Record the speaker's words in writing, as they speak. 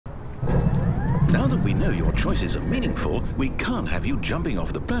Now that we know your choices are meaningful, we can't have you jumping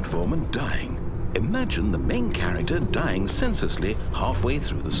off the platform and dying. Imagine the main character dying senselessly halfway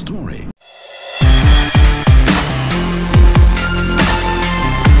through the story.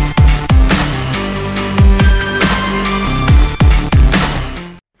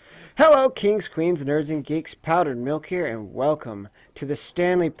 Hello, kings, queens, nerds, and geeks. Powdered Milk here, and welcome to the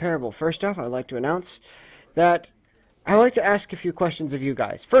Stanley Parable. First off, I'd like to announce that I'd like to ask a few questions of you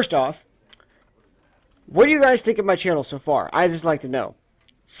guys. First off, what do you guys think of my channel so far? I'd just like to know.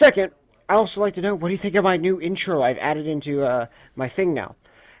 Second, I'd also like to know, what do you think of my new intro I've added into my thing now?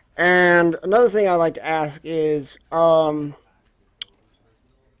 And another thing I'd like to ask is,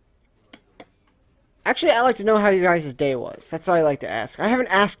 actually, I'd like to know how you guys' day was. That's all I like to ask. I haven't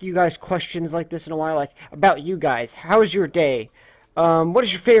asked you guys questions like this in a while, like, about you guys. How was your day? What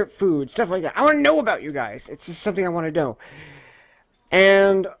is your favorite food? Stuff like that. I want to know about you guys. It's just something I want to know.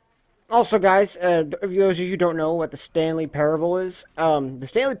 And also, guys, if those of you who don't know what the Stanley Parable is, the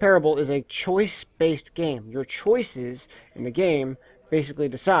Stanley Parable is a choice-based game. Your choices in the game basically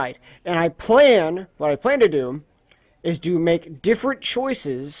decide. And what I plan to do is to make different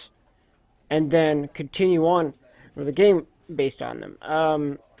choices and then continue on with the game based on them.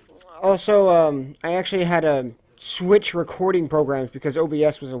 I actually had to switch recording programs because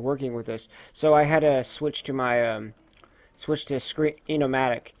OBS wasn't working with this, so I had to switch to my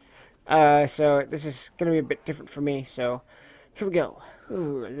Screen-O-Matic. So this is gonna be a bit different for me. So here we go.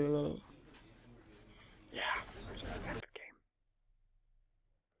 Ooh, yeah.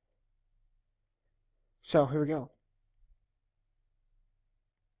 So here we go.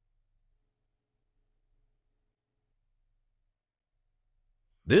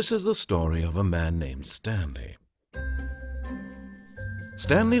 This is the story of a man named Stanley.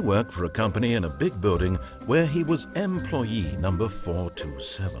 Stanley worked for a company in a big building where he was employee number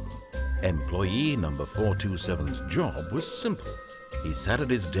 427. Employee number 427's job was simple. He sat at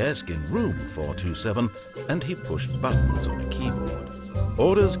his desk in room 427 and he pushed buttons on a keyboard.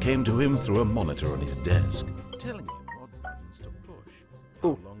 Orders came to him through a monitor on his desk, telling him what buttons to push,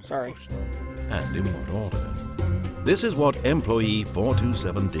 how long to push them, and in what order. This is what employee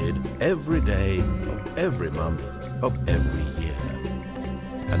 427 did every day of every month of every year.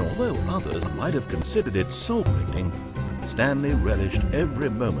 And although others might have considered it soul-breaking, Stanley relished every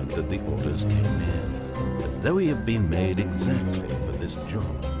moment that the orders came in, as though he had been made exactly for this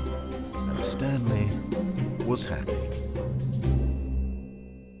job. And Stanley was happy.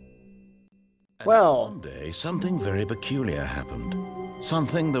 Well, one day, something very peculiar happened.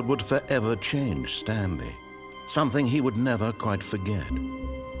 Something that would forever change Stanley. Something he would never quite forget.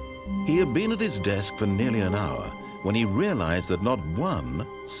 He had been at his desk for nearly an hour when he realized that not one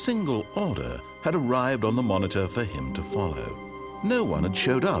single order had arrived on the monitor for him to follow. No one had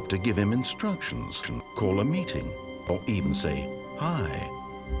showed up to give him instructions, call a meeting, or even say hi.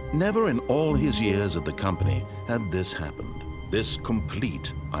 Never in all his years at the company had this happened, this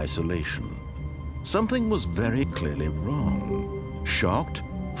complete isolation. Something was very clearly wrong. Shocked,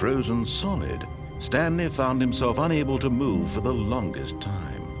 frozen solid, Stanley found himself unable to move for the longest time.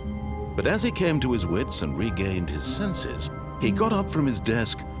 But as he came to his wits and regained his senses, he got up from his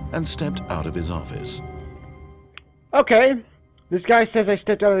desk and stepped out of his office. Okay, this guy says I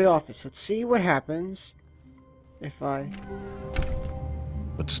stepped out of the office. Let's see what happens if I...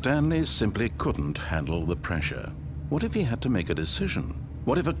 But Stanley simply couldn't handle the pressure. What if he had to make a decision?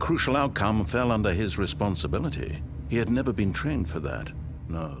 What if a crucial outcome fell under his responsibility? He had never been trained for that.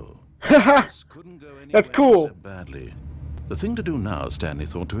 No. That's cool. Badly. The thing to do now, Stanley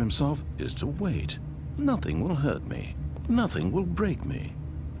thought to himself, is to wait. Nothing will hurt me. Nothing will break me.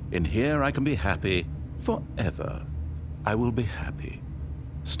 In here I can be happy forever. I will be happy.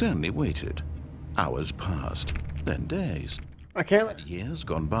 Stanley waited. Hours passed, then days. I can't let... Years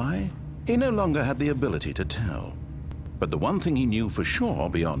gone by. He no longer had the ability to tell. But the one thing he knew for sure,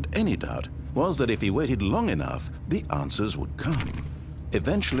 beyond any doubt, was that if he waited long enough, the answers would come.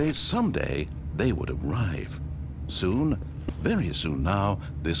 Eventually, someday, they would arrive. Soon, very soon now,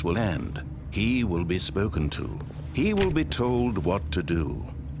 this will end. He will be spoken to. He will be told what to do.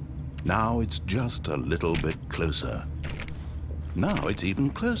 Now it's just a little bit closer. Now it's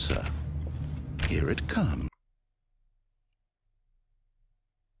even closer. Here it comes.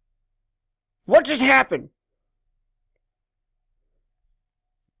 What just happened?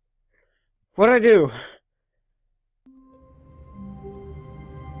 What'd I do?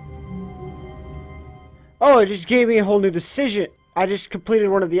 Oh, it just gave me a whole new decision. I just completed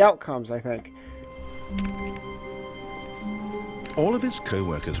one of the outcomes, I think. All of his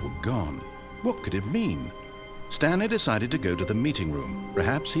co-workers were gone. What could it mean? Stanley decided to go to the meeting room.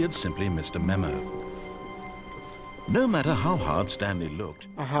 Perhaps he had simply missed a memo. No matter how hard Stanley looked,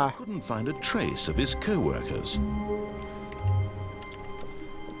 he couldn't find a trace of his co-workers.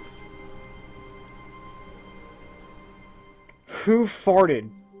 Who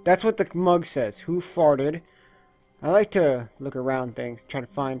farted? That's what the mug says. Who farted? I like to look around things, try to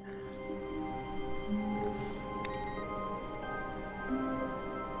find...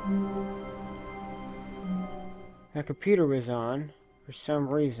 My computer was on for some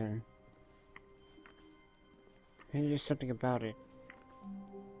reason. Maybe there's something about it.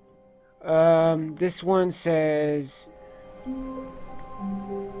 This one says...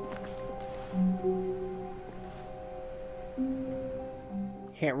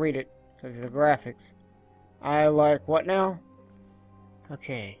 Can't read it because of the graphics. I like what now?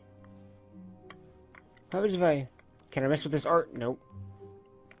 Okay. How about if I... Can I mess with this art? Nope.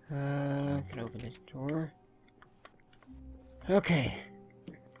 Can I open this door? Okay.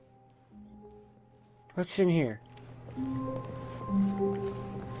 What's in here?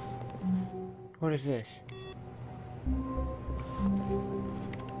 What is this?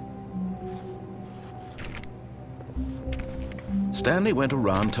 Stanley went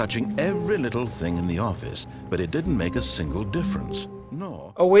around touching every little thing in the office, but it didn't make a single difference,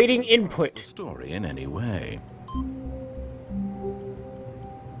 nor awaiting input. the story in any way.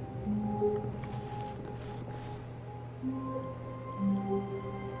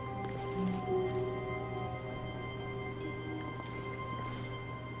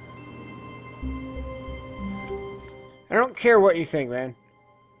 I don't care what you think, man.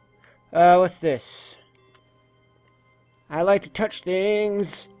 What's this? I like to touch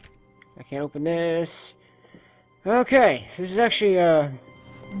things. I can't open this. Okay, this is actually,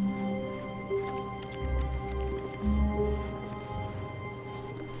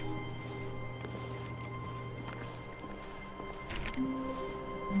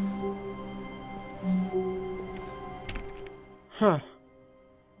 Huh.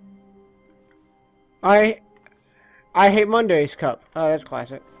 I hate Mondays cup. Oh, that's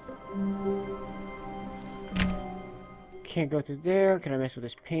classic. Can't go through there. Can I mess with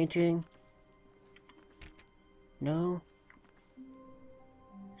this painting? No.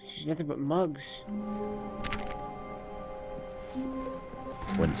 There's nothing but mugs.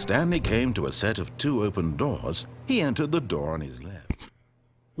 When Stanley came to a set of 2 open doors, he entered the door on his left.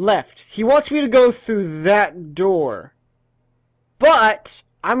 Left. He wants me to go through that door. But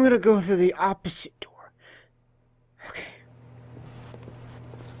I'm gonna go through the opposite door. Okay.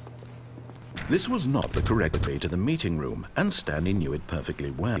 This was not the correct way to the meeting room, and Stanley knew it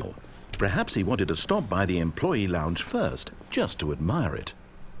perfectly well. Perhaps he wanted to stop by the employee lounge first, just to admire it.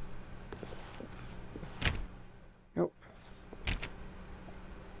 Nope.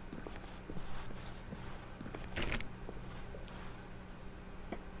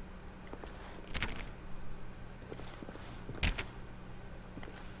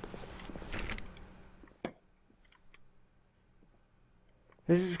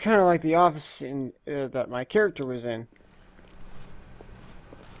 This is kind of like the office in that my character was in.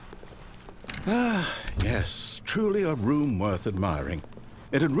 Ah, yes, truly a room worth admiring.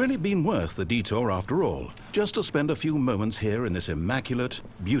 It had really been worth the detour after all, just to spend a few moments here in this immaculate,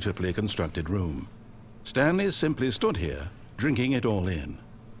 beautifully constructed room. Stanley simply stood here, drinking it all in.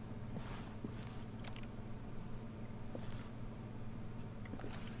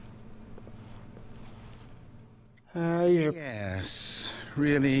 Yes,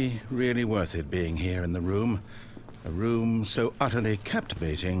 really worth it being here in the room. A room so utterly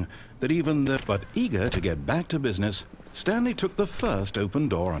captivating that but eager to get back to business, Stanley took the first open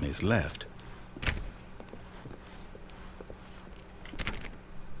door on his left.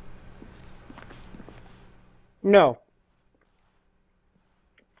 No.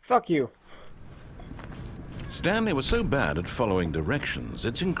 Fuck you. Stanley was so bad at following directions,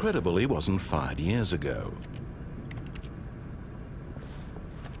 it's incredible he wasn't fired years ago.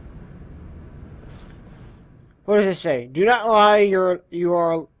 What does it say? Do not lie, you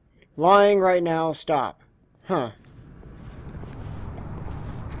are lying right now, stop. Huh.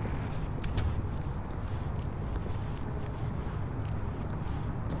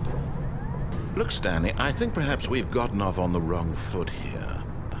 Look, Stanley, I think perhaps we've gotten off on the wrong foot here.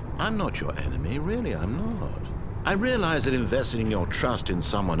 I'm not your enemy, really, I'm not. I realize that investing your trust in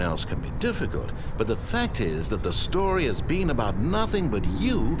someone else can be difficult, but the fact is that the story has been about nothing but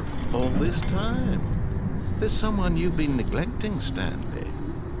you all this time. There's someone you've been neglecting, Stanley.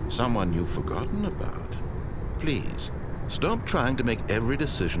 Someone you've forgotten about. Please, stop trying to make every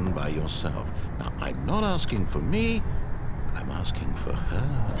decision by yourself. Now, I'm not asking for me, I'm asking for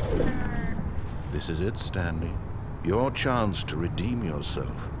her. This is it, Stanley. Your chance to redeem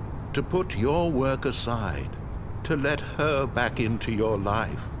yourself, to put your work aside, to let her back into your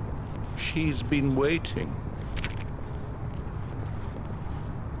life. She's been waiting.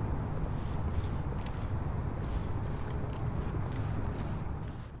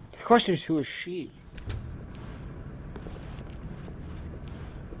 The question is, who is she?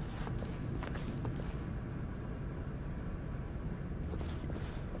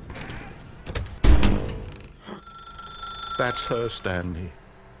 That's her, Stanley.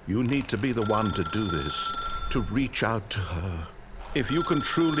 You need to be the one to do this, to reach out to her. If you can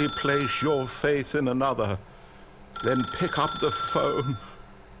truly place your faith in another, then pick up the phone.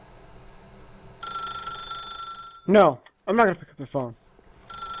 No, I'm not gonna pick up the phone.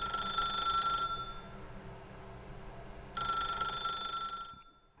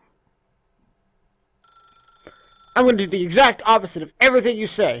 I'm gonna do the exact opposite of everything you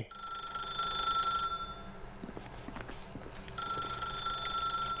say.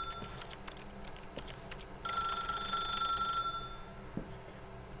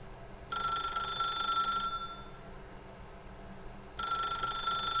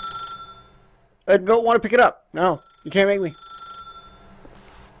 I don't want to pick it up. No, you can't make me.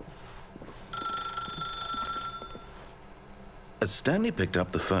 As Stanley picked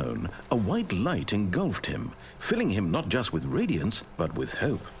up the phone, a white light engulfed him, filling him not just with radiance, but with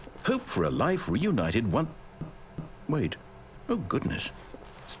hope. Hope for a life reunited one... Wait. Oh, goodness.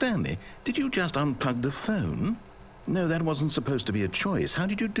 Stanley, did you just unplug the phone? No, that wasn't supposed to be a choice. How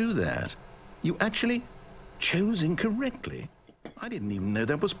did you do that? You actually chose incorrectly. I didn't even know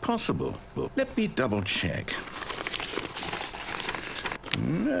that was possible. Well, let me double check.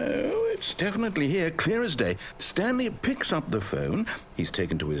 No, it's definitely here, clear as day. Stanley picks up the phone. He's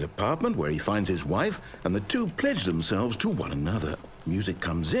taken to his apartment where he finds his wife, and the two pledge themselves to one another. Music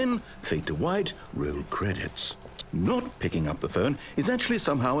comes in, fade to white, roll credits. Not picking up the phone is actually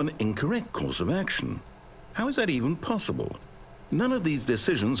somehow an incorrect course of action. How is that even possible? None of these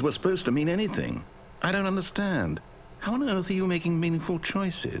decisions were supposed to mean anything. I don't understand. How on earth are you making meaningful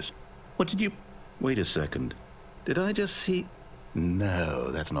choices? What did you... Wait a second. Did I just see...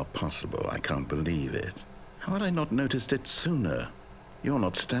 No, that's not possible. I can't believe it. How had I not noticed it sooner? You're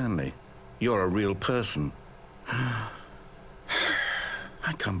not Stanley. You're a real person. I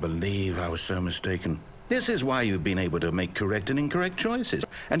can't believe I was so mistaken. This is why you've been able to make correct and incorrect choices.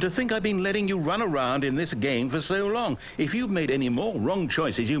 And to think I've been letting you run around in this game for so long. If you'd made any more wrong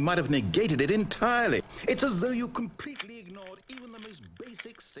choices, you might have negated it entirely. It's as though you completely ignored even the most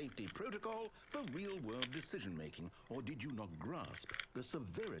basic safety protocol for real-world decision-making. Or did you not grasp the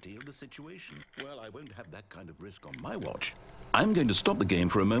severity of the situation? Well, I won't have that kind of risk on my watch. I'm going to stop the game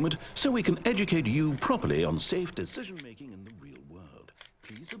for a moment so we can educate you properly on safe decision-making in the real world.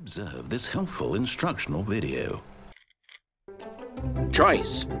 Please observe this helpful instructional video.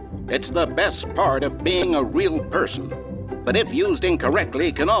 Choice. It's the best part of being a real person, but if used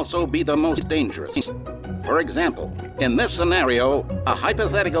incorrectly can also be the most dangerous. For example, in this scenario, a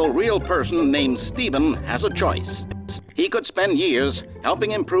hypothetical real person named Stephen has a choice. He could spend years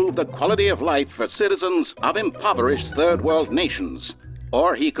helping improve the quality of life for citizens of impoverished third world nations.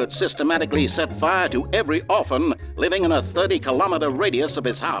 Or he could systematically set fire to every orphan living in a 30-kilometer radius of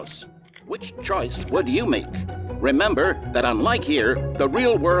his house. Which choice would you make? Remember that unlike here, the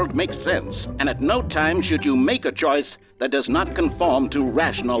real world makes sense, and at no time should you make a choice that does not conform to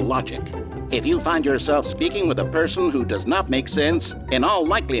rational logic. If you find yourself speaking with a person who does not make sense, in all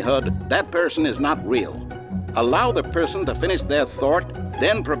likelihood, that person is not real. Allow the person to finish their thought,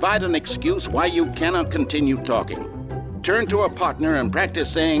 then provide an excuse why you cannot continue talking. Turn to a partner and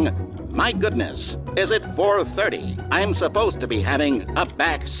practice saying, "My goodness, is it 4:30? I'm supposed to be having a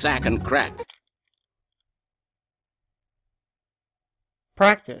back, sack, and crack."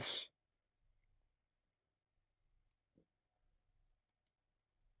 Practice.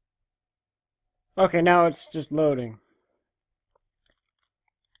 Okay, now it's just loading.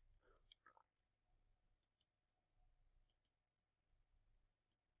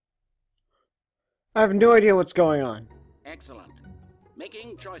 I have no idea what's going on. Excellent.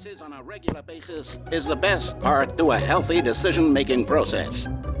 Making choices on a regular basis is the best part to a healthy decision-making process.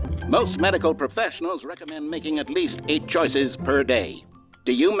 Most medical professionals recommend making at least 8 choices per day.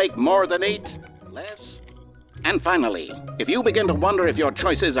 Do you make more than 8? Less? And finally, if you begin to wonder if your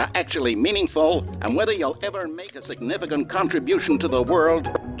choices are actually meaningful and whether you'll ever make a significant contribution to the world,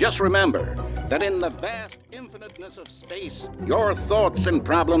 just remember that in the vast infiniteness of space, your thoughts and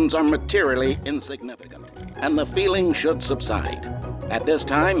problems are materially insignificant, and the feeling should subside. At this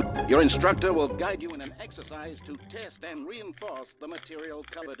time, your instructor will guide you in an exercise to test and reinforce the material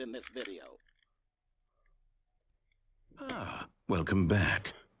covered in this video. Welcome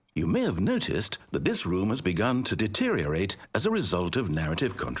back. You may have noticed that this room has begun to deteriorate as a result of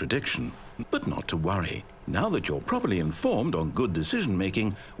narrative contradiction. But not to worry. Now that you're properly informed on good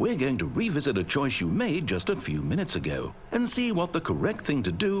decision-making, we're going to revisit a choice you made just a few minutes ago and see what the correct thing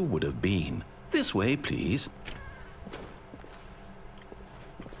to do would have been. This way, please.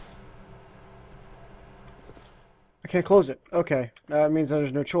 I can't close it. Okay, that means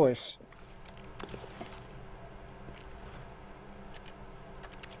there's no choice.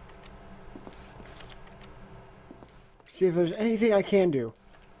 See if there's anything I can do.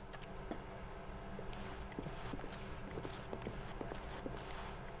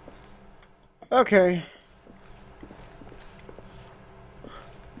 Okay.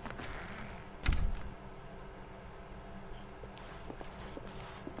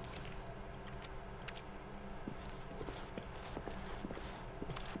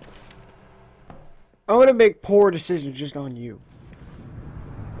 I'm gonna make poor decisions just on you.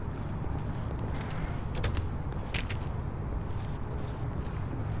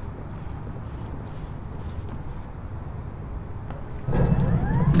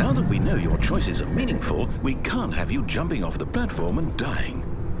 Now that we know your choices are meaningful, we can't have you jumping off the platform and dying.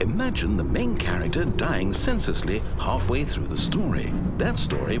 Imagine the main character dying senselessly halfway through the story. That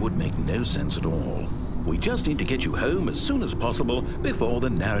story would make no sense at all. We just need to get you home as soon as possible before the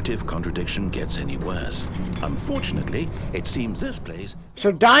narrative contradiction gets any worse. Unfortunately, it seems this place...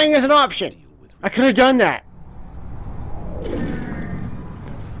 So dying is an option. I could have done that.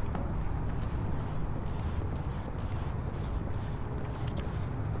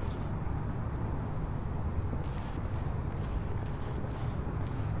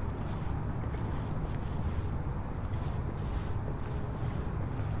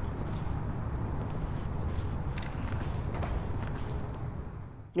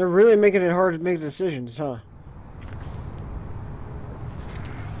 They're really making it hard to make decisions, huh?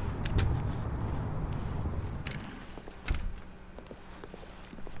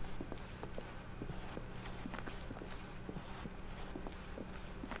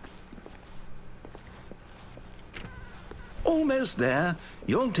 Almost there.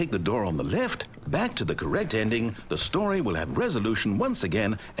 You'll take the door on the left, back to the correct ending, the story will have resolution once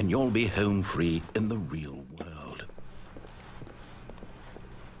again, and you'll be home free in the real world.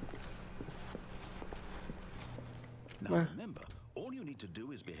 Now remember, all you need to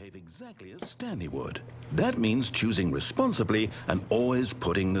do is behave exactly as Stanley would. That means choosing responsibly and always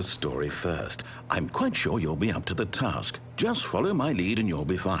putting the story first. I'm quite sure you'll be up to the task. Just follow my lead and you'll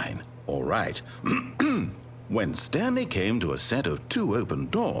be fine. All right. When Stanley came to a set of 2 open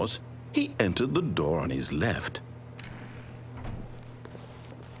doors, he entered the door on his left.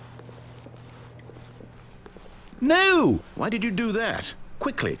 No! Why did you do that?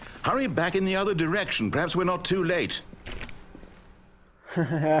 Quickly, hurry back in the other direction. Perhaps we're not too late.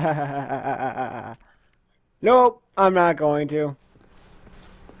 Nope, I'm not going to.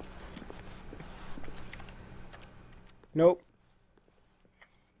 Nope.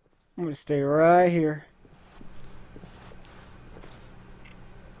 I'm gonna stay right here.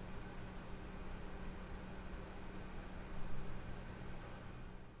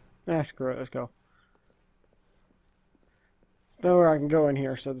 Ah, screw it, let's go. There's nowhere I can go in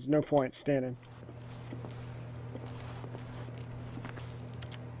here, so there's no point standing.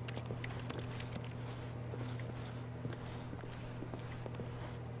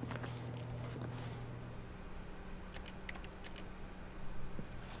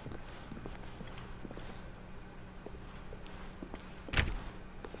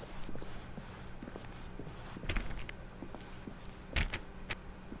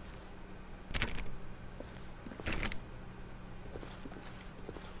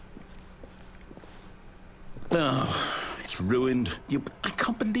 Oh, it's ruined. I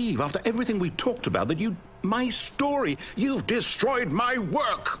can't believe, after everything we talked about, that my story, you've destroyed my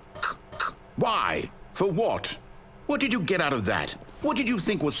work. Why? For what? What did you get out of that? What did you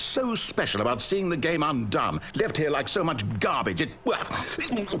think was so special about seeing the game undone, left here like so much garbage?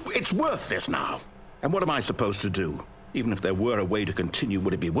 It's worthless now. And what am I supposed to do? Even if there were a way to continue,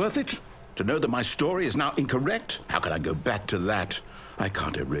 would it be worth it? To know that my story is now incorrect? How can I go back to that? I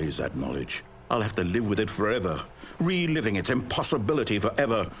can't erase that knowledge. I'll have to live with it forever, reliving its impossibility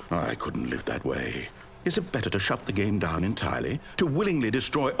forever. I couldn't live that way. Is it better to shut the game down entirely? To willingly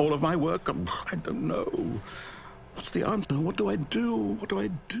destroy all of my work? I don't know. What's the answer? What do I do? What do I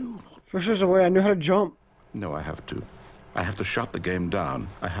do? First there's a way I knew how to jump. No, I have to. I have to shut the game down.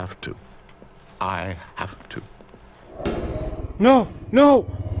 I have to. I have to. No! No!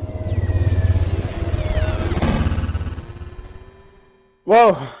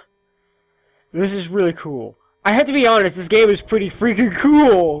 Whoa! This is really cool. I have to be honest, this game is pretty freaking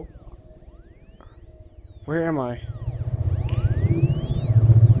cool. Where am I?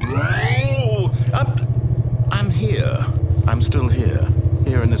 Oh, I'm here. I'm still here.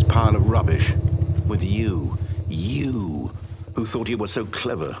 Here in this pile of rubbish. With you. You, who thought you were so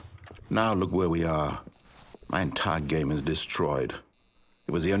clever. Now look where we are. My entire game is destroyed.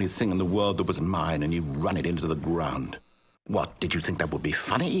 It was the only thing in the world that was mine, and you've run it into the ground. What, did you think that would be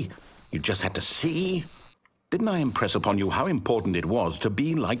funny? You just had to see? Didn't I impress upon you how important it was to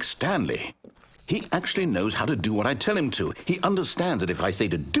be like Stanley? He actually knows how to do what I tell him to. He understands that if I say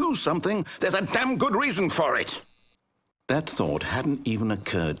to do something, there's a damn good reason for it. That thought hadn't even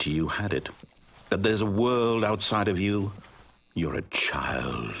occurred to you, had it? That there's a world outside of you? You're a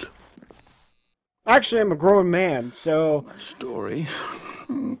child. Actually, I'm a grown man, so... Story.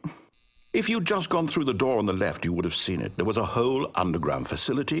 If you'd just gone through the door on the left, you would have seen it. There was a whole underground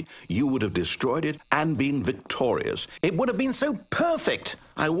facility. You would have destroyed it and been victorious. It would have been so perfect.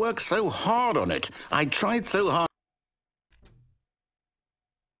 I worked so hard on it. I tried so hard.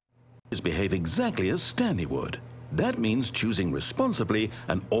 Behave exactly as Stanley would. That means choosing responsibly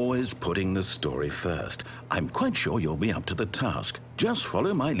and always putting the story first. I'm quite sure you'll be up to the task. Just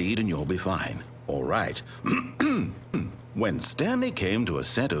follow my lead and you'll be fine. All right. When Stanley came to a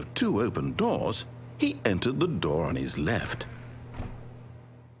set of 2 open doors, he entered the door on his left.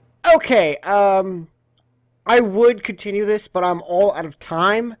 Okay, I would continue this, but I'm all out of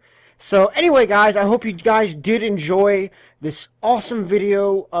time. So anyway, guys, I hope you guys did enjoy this awesome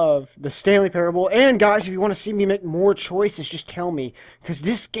video of the Stanley Parable. And guys, if you want to see me make more choices, just tell me, because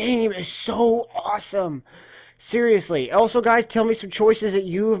this game is so awesome. Seriously. Also, guys, tell me some choices that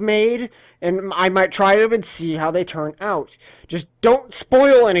you've made, and I might try them and see how they turn out. Just don't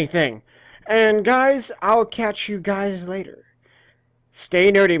spoil anything. And guys, I'll catch you guys later.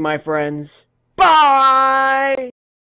 Stay nerdy, my friends. Bye!